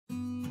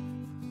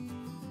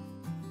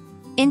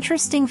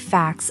Interesting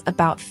facts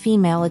about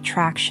female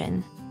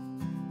attraction.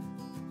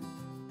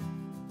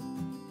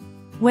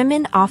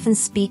 Women often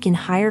speak in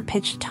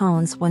higher-pitched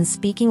tones when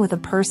speaking with a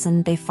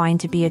person they find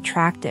to be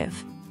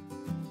attractive.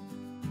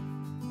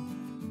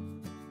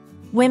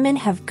 Women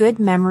have good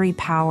memory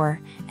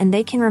power, and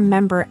they can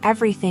remember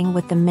everything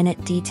with the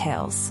minute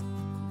details.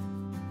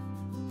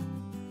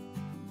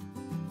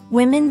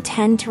 Women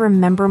tend to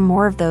remember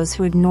more of those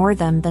who ignore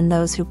them than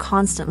those who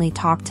constantly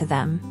talk to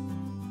them.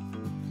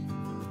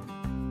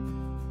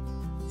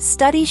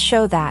 Studies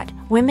show that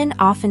women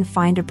often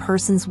find a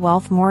person's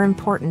wealth more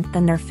important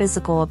than their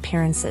physical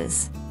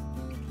appearances.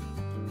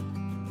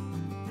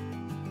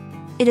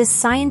 It is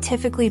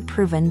scientifically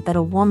proven that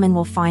a woman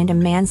will find a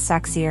man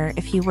sexier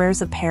if he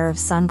wears a pair of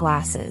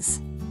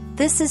sunglasses.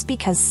 This is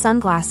because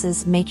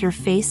sunglasses make your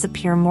face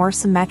appear more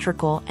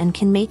symmetrical and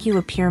can make you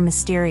appear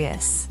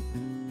mysterious.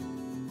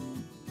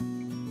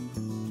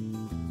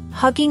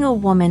 Hugging a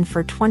woman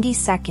for 20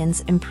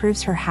 seconds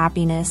improves her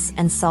happiness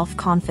and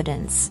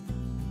self-confidence.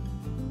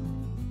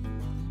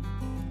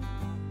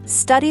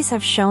 Studies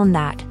have shown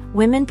that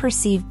women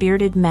perceive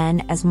bearded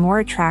men as more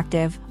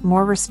attractive,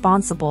 more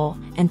responsible,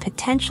 and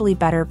potentially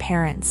better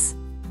parents.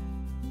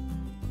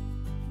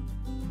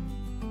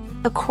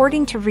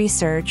 According to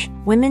research,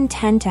 women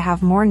tend to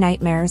have more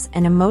nightmares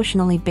and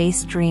emotionally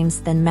based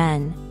dreams than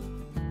men.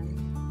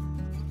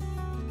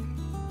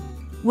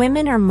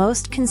 Women are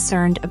most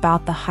concerned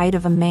about the height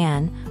of a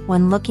man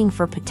when looking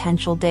for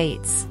potential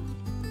dates.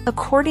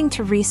 According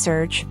to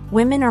research,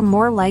 women are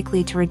more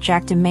likely to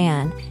reject a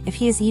man if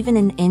he is even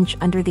an inch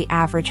under the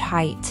average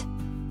height.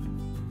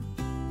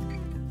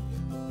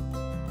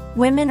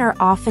 Women are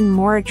often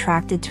more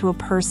attracted to a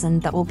person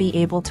that will be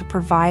able to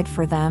provide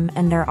for them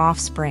and their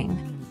offspring.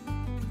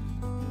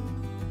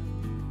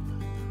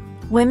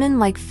 Women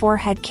like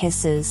forehead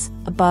kisses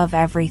above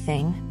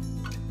everything.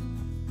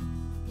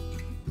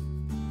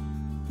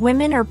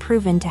 Women are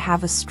proven to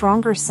have a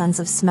stronger sense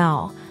of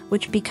smell,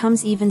 which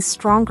becomes even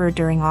stronger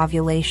during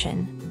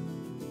ovulation.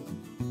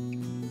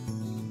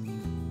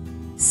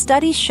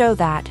 Studies show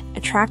that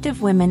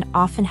attractive women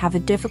often have a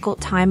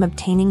difficult time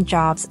obtaining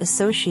jobs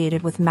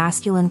associated with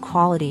masculine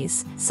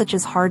qualities, such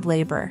as hard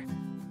labor.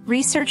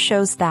 Research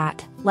shows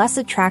that less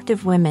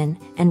attractive women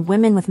and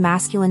women with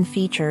masculine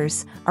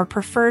features are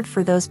preferred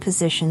for those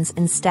positions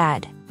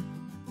instead.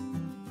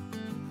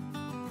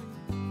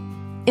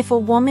 If a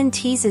woman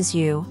teases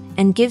you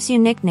and gives you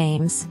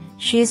nicknames,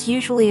 she is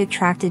usually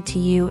attracted to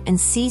you and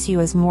sees you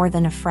as more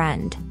than a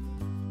friend.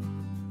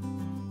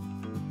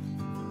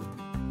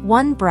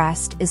 One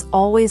breast is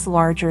always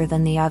larger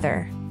than the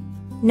other.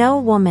 No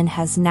woman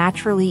has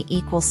naturally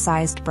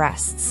equal-sized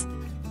breasts.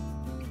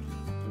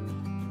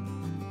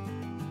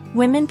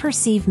 Women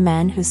perceive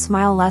men who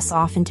smile less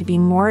often to be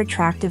more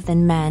attractive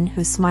than men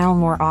who smile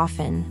more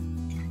often.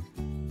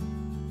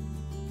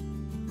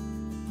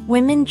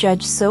 Women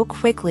judge so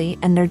quickly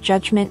and their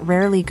judgment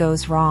rarely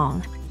goes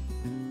wrong.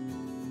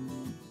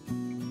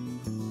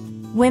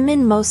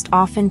 Women most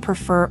often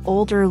prefer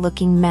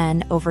older-looking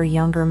men over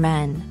younger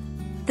men.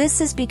 This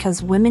is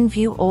because women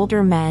view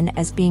older men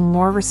as being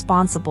more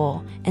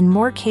responsible and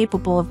more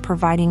capable of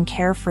providing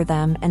care for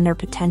them and their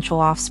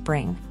potential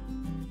offspring.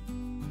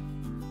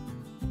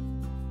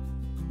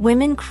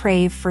 Women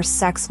crave for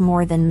sex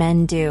more than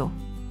men do.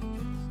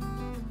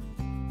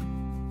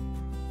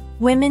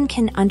 Women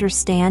can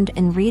understand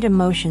and read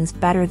emotions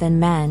better than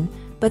men,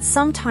 but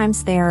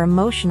sometimes they are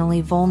emotionally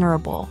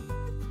vulnerable.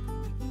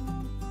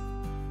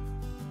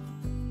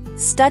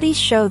 Studies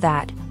show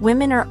that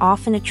women are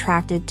often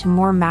attracted to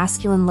more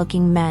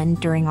masculine-looking men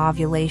during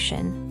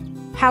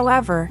ovulation.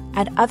 However,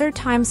 at other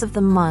times of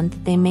the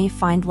month they may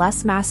find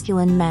less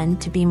masculine men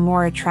to be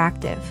more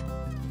attractive.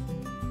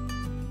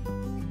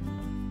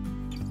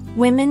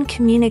 Women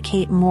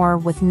communicate more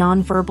with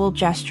nonverbal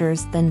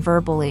gestures than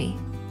verbally.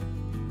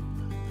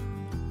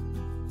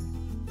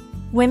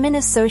 Women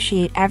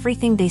associate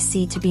everything they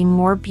see to be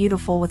more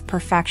beautiful with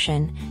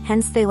perfection,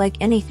 hence they like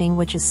anything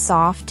which is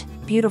soft,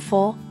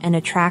 beautiful, and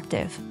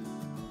attractive.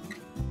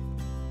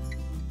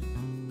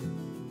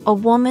 A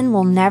woman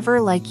will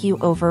never like you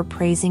over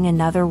praising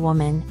another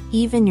woman,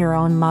 even your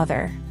own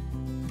mother.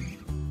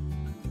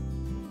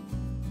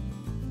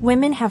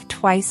 Women have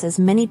twice as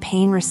many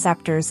pain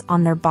receptors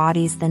on their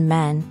bodies than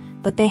men,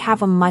 but they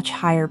have a much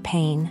higher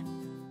pain.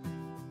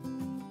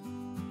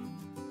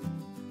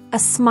 A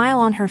smile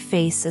on her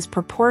face is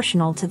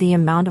proportional to the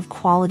amount of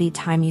quality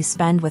time you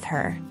spend with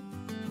her.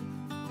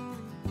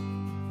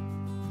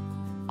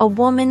 A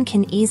woman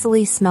can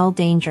easily smell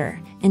danger,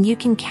 and you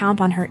can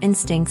count on her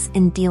instincts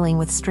in dealing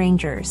with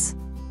strangers.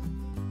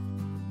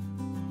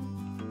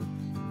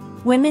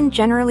 Women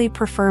generally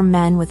prefer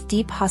men with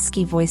deep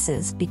husky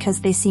voices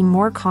because they seem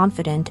more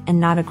confident and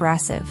not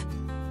aggressive.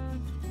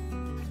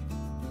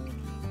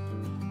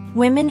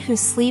 Women who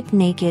sleep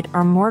naked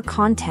are more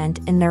content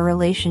in their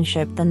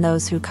relationship than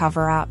those who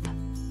cover up.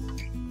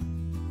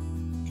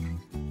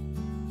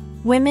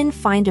 Women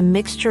find a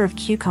mixture of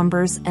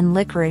cucumbers and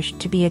licorice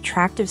to be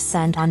attractive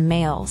scent on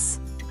males.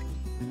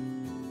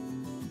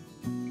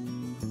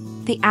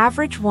 The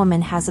average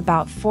woman has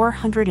about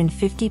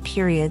 450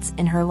 periods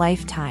in her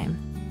lifetime.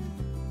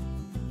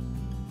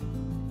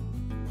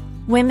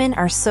 Women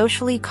are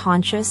socially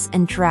conscious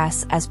and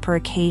dress as per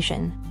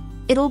occasion.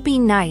 It'll be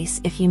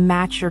nice if you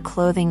match your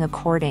clothing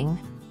according.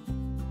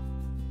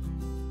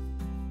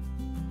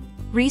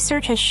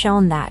 Research has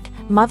shown that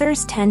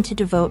mothers tend to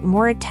devote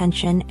more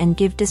attention and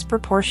give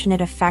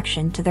disproportionate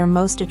affection to their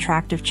most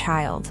attractive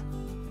child.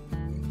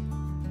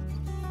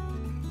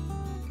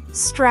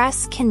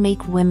 Stress can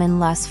make women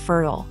less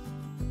fertile.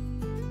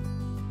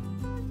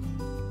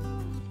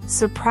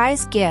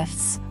 Surprise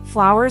gifts,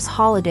 flowers,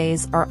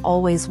 holidays are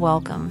always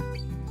welcome.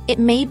 It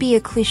may be a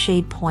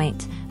cliched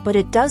point, but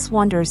it does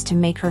wonders to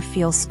make her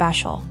feel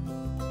special.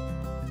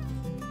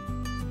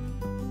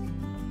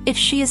 If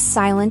she is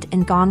silent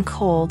and gone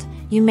cold,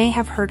 you may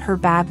have hurt her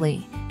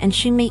badly, and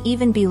she may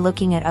even be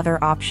looking at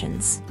other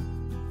options.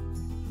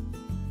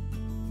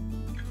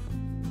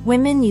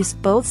 Women use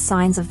both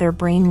sides of their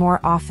brain more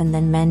often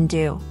than men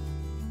do.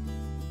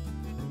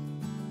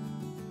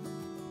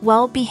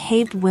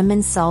 Well-behaved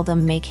women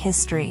seldom make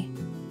history.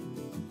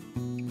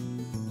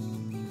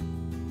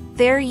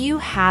 There you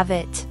have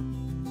it.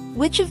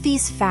 Which of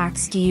these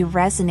facts do you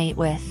resonate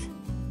with?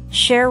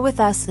 Share with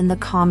us in the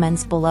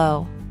comments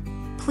below.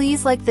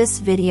 Please like this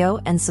video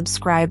and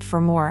subscribe for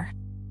more.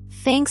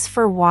 Thanks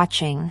for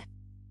watching.